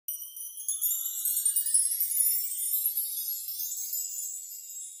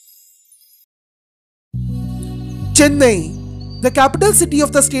Chennai, the capital city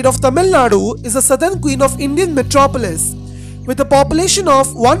of the state of Tamil Nadu, is the southern queen of Indian metropolis. With a population of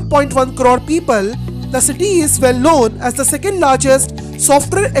 1.1 crore people, the city is well known as the second largest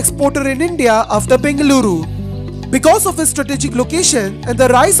software exporter in India after Bengaluru. Because of its strategic location and the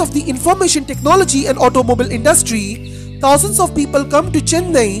rise of the information technology and automobile industry, thousands of people come to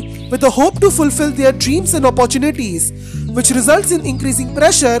Chennai with the hope to fulfill their dreams and opportunities, which results in increasing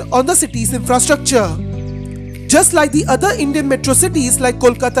pressure on the city's infrastructure. Just like the other Indian metro cities like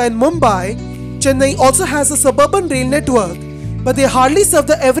Kolkata and Mumbai, Chennai also has a suburban rail network, but they hardly serve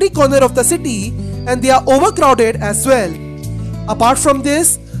the every corner of the city and they are overcrowded as well. Apart from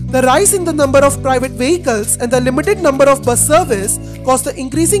this, the rise in the number of private vehicles and the limited number of bus service cause the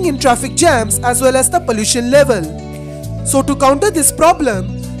increasing in traffic jams as well as the pollution level. So to counter this problem,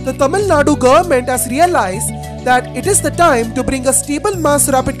 the Tamil Nadu government has realized that it is the time to bring a stable mass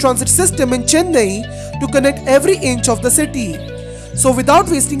rapid transit system in Chennai to connect every inch of the city. So without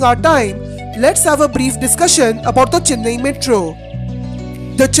wasting our time, let's have a brief discussion about the Chennai Metro.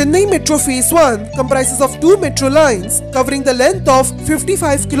 The Chennai Metro Phase 1 comprises of 2 metro lines covering the length of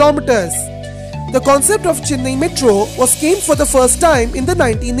 55 kilometers. The concept of Chennai Metro came for the first time in the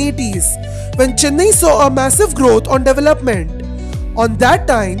 1980s, when Chennai saw a massive growth on development. On that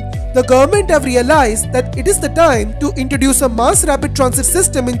time, the government have realized that it is the time to introduce a mass rapid transit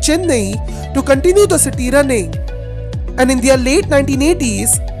system in Chennai to continue the city running. And in their late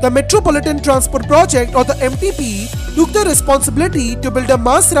 1980s, the Metropolitan Transport Project or the MTP took the responsibility to build a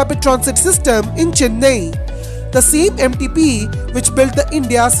mass rapid transit system in Chennai. The same MTP which built the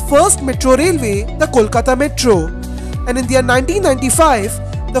India's first metro railway, the Kolkata Metro. And in their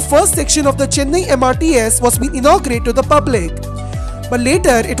 1995, the first section of the Chennai MRTS was being inaugurated to the public. But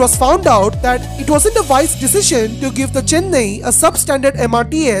later it was found out that it wasn't a wise decision to give the Chennai a substandard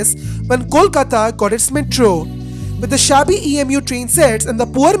MRTS when Kolkata got its metro. With the shabby EMU train sets and the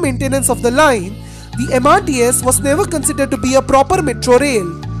poor maintenance of the line, the MRTS was never considered to be a proper metro rail.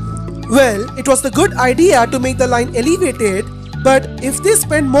 Well, it was the good idea to make the line elevated, but if they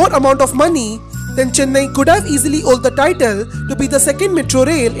spent more amount of money, then Chennai could have easily held the title to be the second metro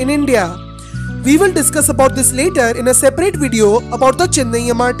rail in India. We will discuss about this later in a separate video about the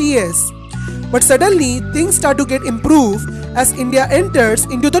Chennai MRTS. But suddenly, things start to get improved as India enters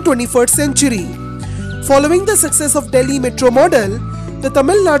into the 21st century. Following the success of Delhi metro model, the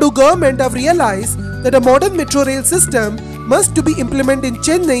Tamil Nadu government have realized that a modern metro rail system must to be implemented in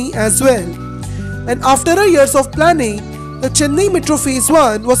Chennai as well. And after a years of planning, the Chennai Metro Phase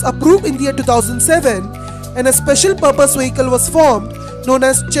 1 was approved in the year 2007 and a special purpose vehicle was formed known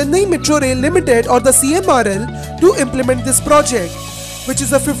as Chennai Metro Rail Limited or the CMRL to implement this project, which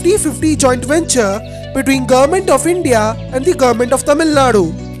is a 50-50 joint venture between Government of India and the Government of Tamil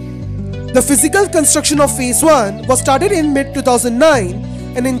Nadu. The physical construction of Phase 1 was started in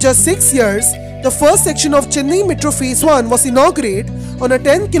mid-2009 and in just 6 years, the first section of Chennai Metro Phase 1 was inaugurated on a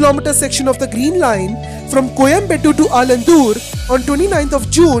 10-kilometer section of the Green Line from Coimbatore to Alandur on 29th of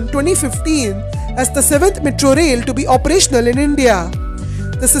June 2015 as the 7th metro rail to be operational in India.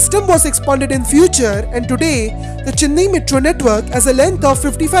 The system was expanded in future and today, the Chennai Metro network has a length of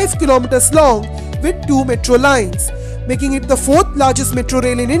 55 kilometers long with 2 metro lines, making it the 4th largest metro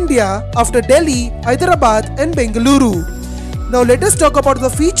rail in India after Delhi, Hyderabad and Bengaluru. Now let us talk about the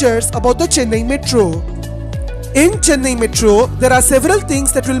features about the Chennai Metro. In Chennai Metro, there are several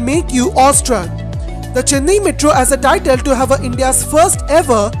things that will make you awestruck. The Chennai Metro has a title to have India's first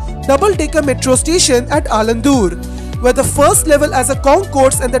ever double-decker metro station at Alandur, where the first level has a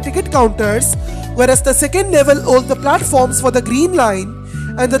concourse and the ticket counters, whereas the second level holds the platforms for the Green Line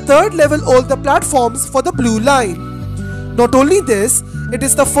and the third level holds the platforms for the Blue Line. Not only this, it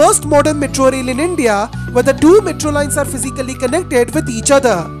is the first modern metro rail in India where the 2 metro lines are physically connected with each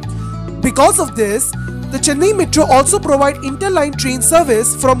other. Because of this, the Chennai Metro also provides interline train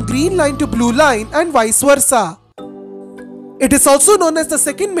service from Green Line to Blue Line and vice versa. It is also known as the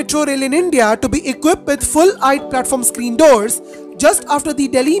second metro rail in India to be equipped with full-height platform screen doors just after the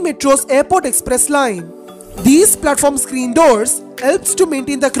Delhi Metro's Airport Express line. These platform screen doors helps to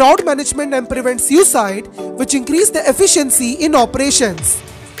maintain the crowd management and prevent suicide, which increase the efficiency in operations.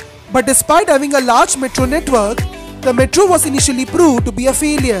 But despite having a large metro network, the metro was initially proved to be a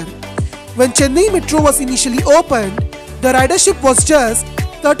failure. When Chennai Metro was initially opened, the ridership was just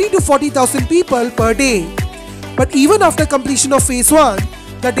 30 to 40,000 people per day. But even after completion of Phase 1,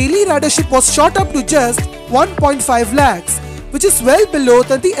 the daily ridership was shot up to just 1.5 lakhs, which is well below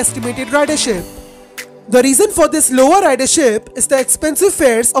than the estimated ridership. The reason for this lower ridership is the expensive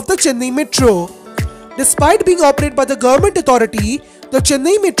fares of the Chennai Metro. Despite being operated by the government authority, The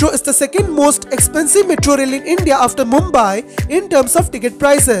Chennai Metro is the second most expensive metro rail in India after Mumbai in terms of ticket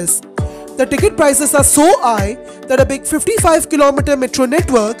prices. The ticket prices are so high that a big 55-kilometer metro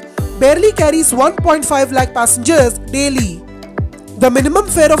network barely carries 1.5 lakh passengers daily. The minimum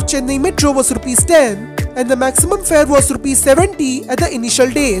fare of Chennai Metro was Rs 10 and the maximum fare was Rs 70 at the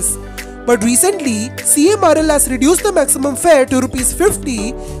initial days. But recently, CMRL has reduced the maximum fare to Rs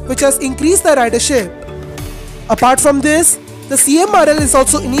 50, which has increased the ridership. Apart from this, the CMRL is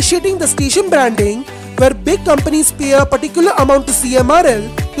also initiating the station branding, where big companies pay a particular amount to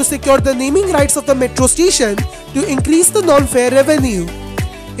CMRL to secure the naming rights of the metro station to increase the non-fare revenue.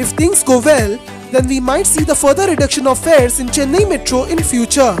 If things go well, then we might see the further reduction of fares in Chennai Metro in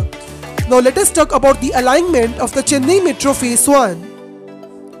future. Now let us talk about the alignment of the Chennai Metro Phase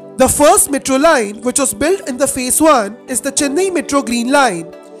 1. The first metro line which was built in the Phase 1 is the Chennai Metro Green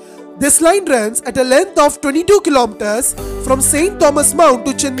Line. This line runs at a length of 22 kilometers from St. Thomas Mount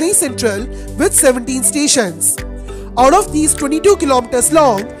to Chennai Central with 17 stations. Out of these 22 kilometers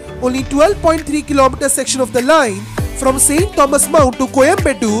long, only 12.3 kilometers section of the line from St. Thomas Mount to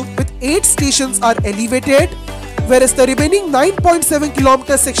Coimbatore with 8 stations are elevated, whereas the remaining 9.7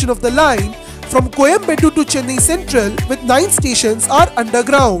 kilometers section of the line from Coimbatore to Chennai Central with 9 stations are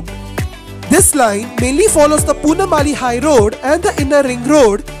underground. This line mainly follows the Poonamali High Road and the Inner Ring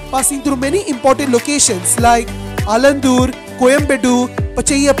Road, passing through many important locations like Alandur, Coimbatore,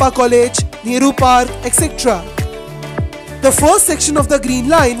 Pachayappa College, Nehru Park, etc. The first section of the Green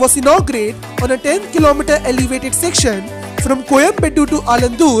Line was inaugurated on a 10-kilometer elevated section from Coimbatore to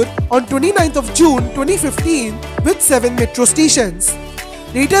Alandur on 29th of June 2015 with 7 metro stations.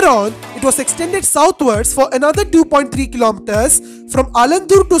 Later on, it was extended southwards for another 2.3 kilometers from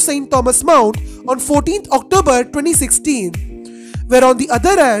Alandur to St. Thomas Mount on 14th October 2016. Where on the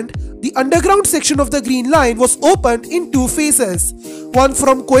other hand, the underground section of the Green Line was opened in 2 phases, one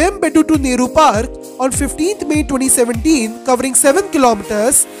from Coimbatore to Nehru Park on 15th May 2017 covering 7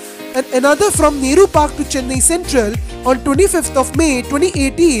 kilometers and another from Nehru Park to Chennai Central on 25th of May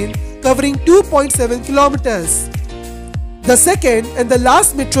 2018 covering 2.7 kilometers. The second and the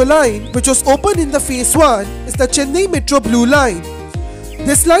last metro line which was opened in the Phase 1 is the Chennai Metro Blue Line.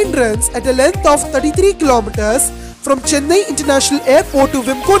 This line runs at a length of 33 kilometers from Chennai International Airport to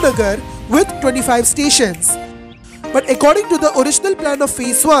Vimkonagar with 25 stations. But according to the original plan of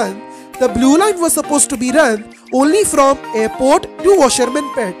Phase 1, the Blue Line was supposed to be run only from airport to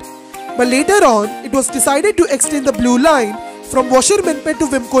Washermanpet. But later on, it was decided to extend the Blue Line from Washermanpet to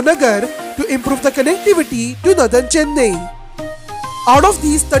Vimkonagar to improve the connectivity to northern Chennai. Out of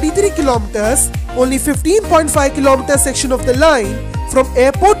these 33 kilometers, only 15.5 kilometer section of the line from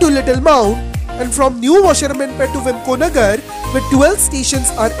airport to Little Mount and from New Washermanpet to Vimkonagar with 12 stations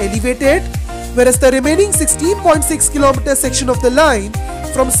are elevated, whereas the remaining 16.6 kilometer section of the line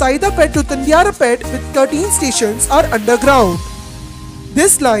from Saidapet to Tandiarapet with 13 stations are underground.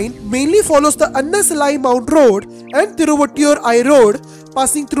 This line mainly follows the Annasalai Mount Road and Tiruvottiur I Road,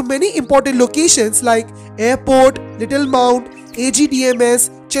 passing through many important locations like Airport, Little Mount, AGDMS,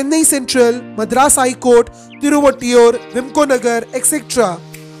 Chennai Central, Madras High Court, Tiruvottiur, Vimkonagar, etc.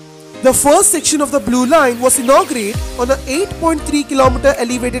 The first section of the Blue Line was inaugurated on an 8.3 kilometer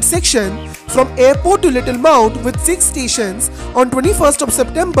elevated section from Airport to Little Mount with 6 stations on 21st of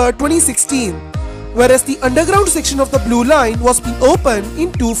September 2016, whereas the underground section of the Blue Line was being opened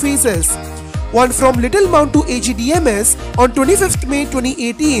in 2 phases. One from Little Mount to AGDMS on 25th May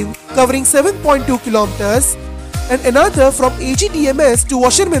 2018 covering 7.2 kilometers and another from AGDMS to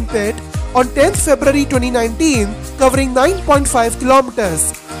Washermanpet on 10th February 2019 covering 9.5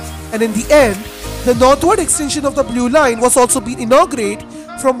 kilometers. And in the end, the northward extension of the Blue Line was also being inaugurated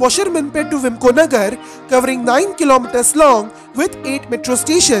from Washermanpet to Vimkonagar covering 9 kilometers long with 8 metro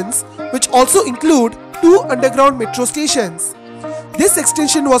stations, which also include 2 underground metro stations. This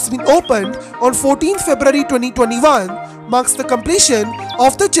extension was being opened on 14th February 2021, marks the completion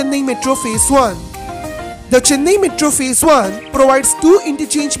of the Chennai Metro Phase 1. The Chennai Metro Phase 1 provides 2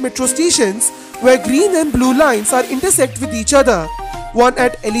 interchange metro stations where green and blue lines are intersect with each other, one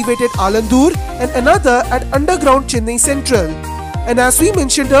at elevated Alandur and another at underground Chennai Central. And as we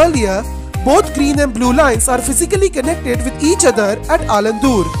mentioned earlier, both green and blue lines are physically connected with each other at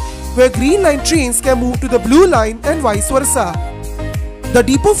Alandur, where green line trains can move to the blue line and vice versa. The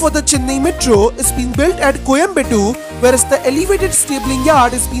depot for the Chennai Metro is being built at Coimbatore, whereas the elevated stabling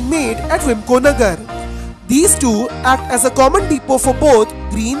yard is being made at Vimkonagar. These two act as a common depot for both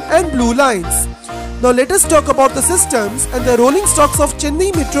green and blue lines. Now let us talk about the systems and the rolling stocks of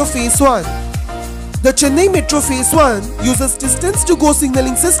Chennai Metro Phase 1. The Chennai Metro Phase 1 uses distance to go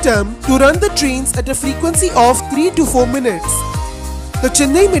signaling system to run the trains at a frequency of 3 to 4 minutes. The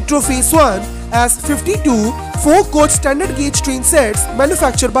Chennai Metro Phase 1 has 52 4-coach standard gauge train sets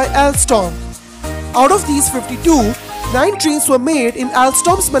manufactured by Alstom. Out of these 52, 9 trains were made in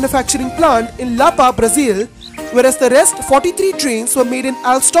Alstom's manufacturing plant in Lapa, Brazil, whereas the rest 43 trains were made in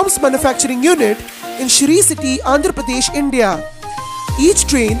Alstom's manufacturing unit in Shri City, Andhra Pradesh, India. Each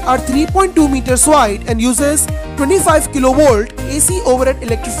train are 3.2 meters wide and uses 25 kV AC overhead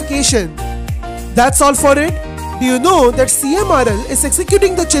electrification. That's all for it. Do you know that CMRL is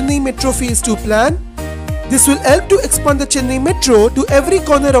executing the Chennai Metro Phase 2 plan? This will help to expand the Chennai Metro to every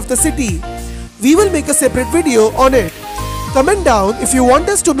corner of the city. We will make a separate video on it. Comment down if you want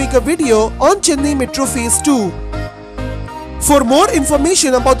us to make a video on Chennai Metro Phase 2. For more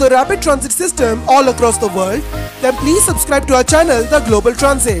information about the rapid transit system all across the world, then please subscribe to our channel, The Global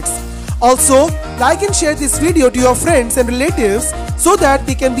Transits. Also, like and share this video to your friends and relatives so that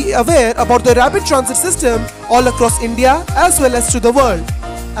they can be aware about the rapid transit system all across India as well as to the world.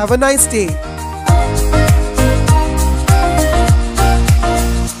 Have a nice day.